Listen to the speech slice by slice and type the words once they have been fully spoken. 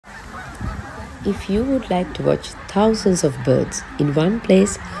If you would like to watch thousands of birds in one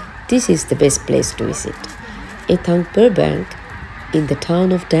place, this is the best place to visit. Étang Burbank in the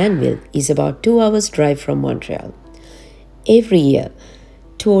town of Danville is about 2 hours drive from Montreal. Every year,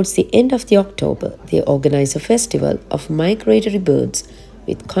 towards the end of the October, they organize a festival of migratory birds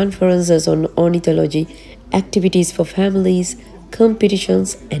with conferences on ornithology, activities for families,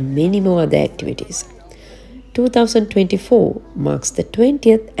 competitions, and many more other activities. 2024 marks the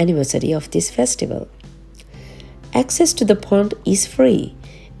 20th anniversary of this festival. Access to the pond is free.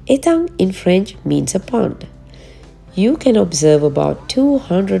 Étang in French means a pond. You can observe about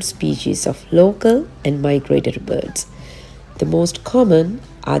 200 species of local and migratory birds. The most common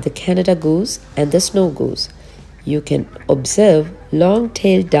are the Canada goose and the snow goose. You can observe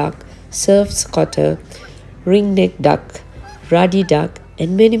long-tailed duck, surf scoter, ringneck duck, ruddy duck,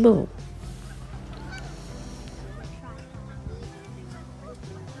 and many more.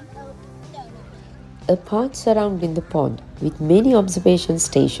 A park surrounding the pond with many observation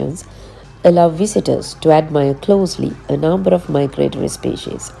stations allow visitors to admire closely a number of migratory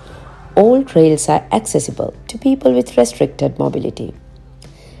species. All trails are accessible to people with restricted mobility.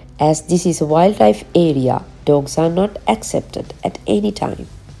 As this is a wildlife area, dogs are not accepted at any time.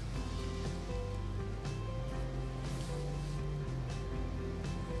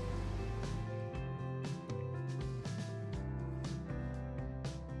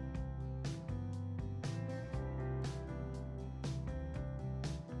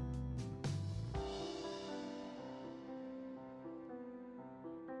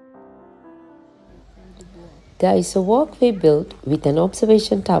 There is a walkway built with an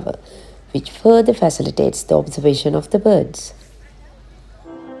observation tower, which further facilitates the observation of the birds.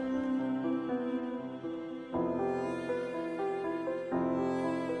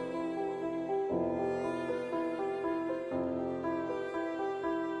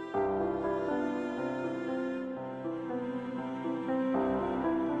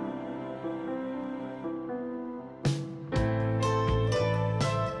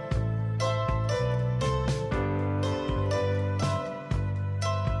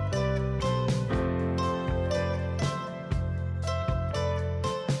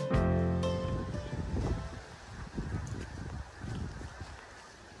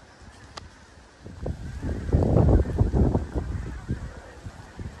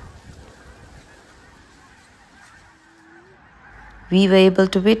 We were able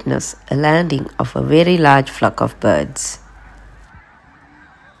to witness a landing of a very large flock of birds.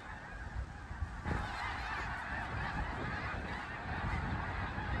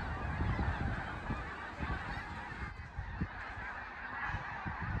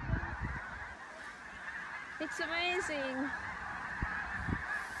 It's amazing.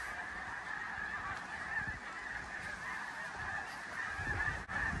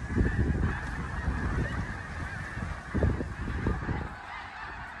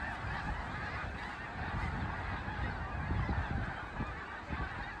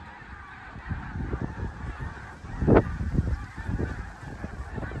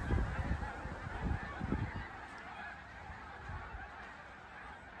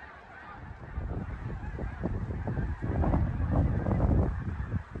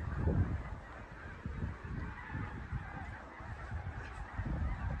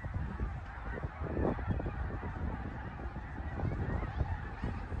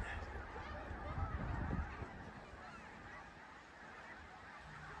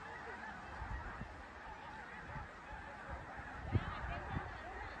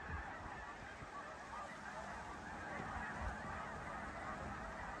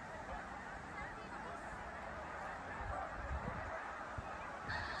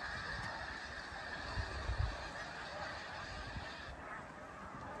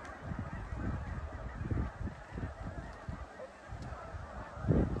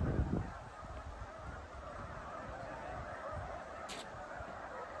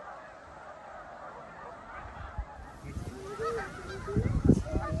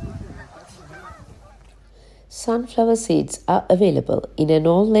 Sunflower seeds are available in an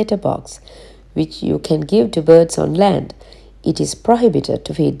all-letter box, which you can give to birds on land. It is prohibited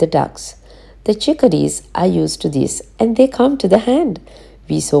to feed the ducks. The chickadees are used to this and they come to the hand.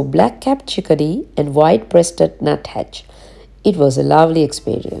 We saw black-capped chickadee and white-breasted nuthatch. It was a lovely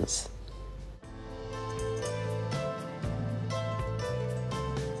experience.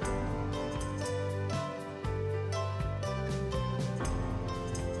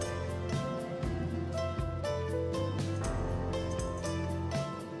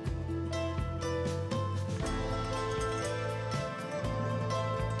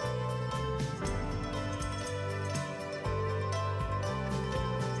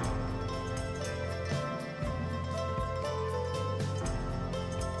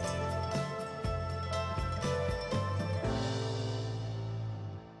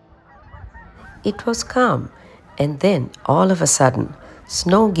 It was calm, and then all of a sudden,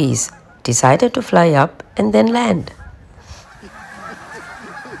 snow geese decided to fly up and then land.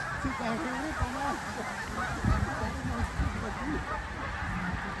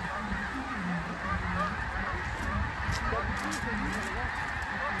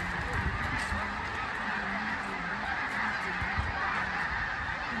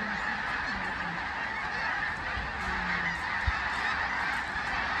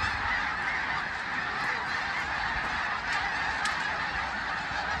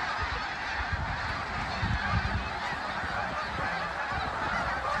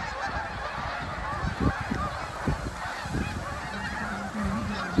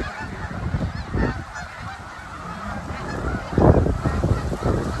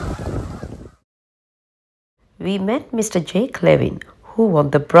 We met Mr. Jake Levin, who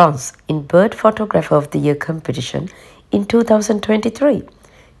won the bronze in Bird Photographer of the Year competition in 2023.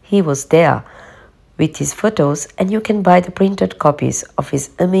 He was there with his photos, and you can buy the printed copies of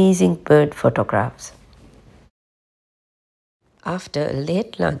his amazing bird photographs. After a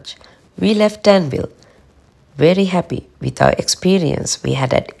late lunch, we left Danville, very happy with our experience we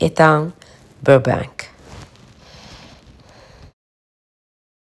had at Étang Burbank.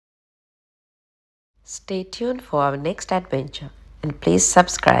 Stay tuned for our next adventure and please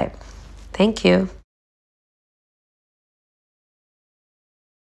subscribe. Thank you.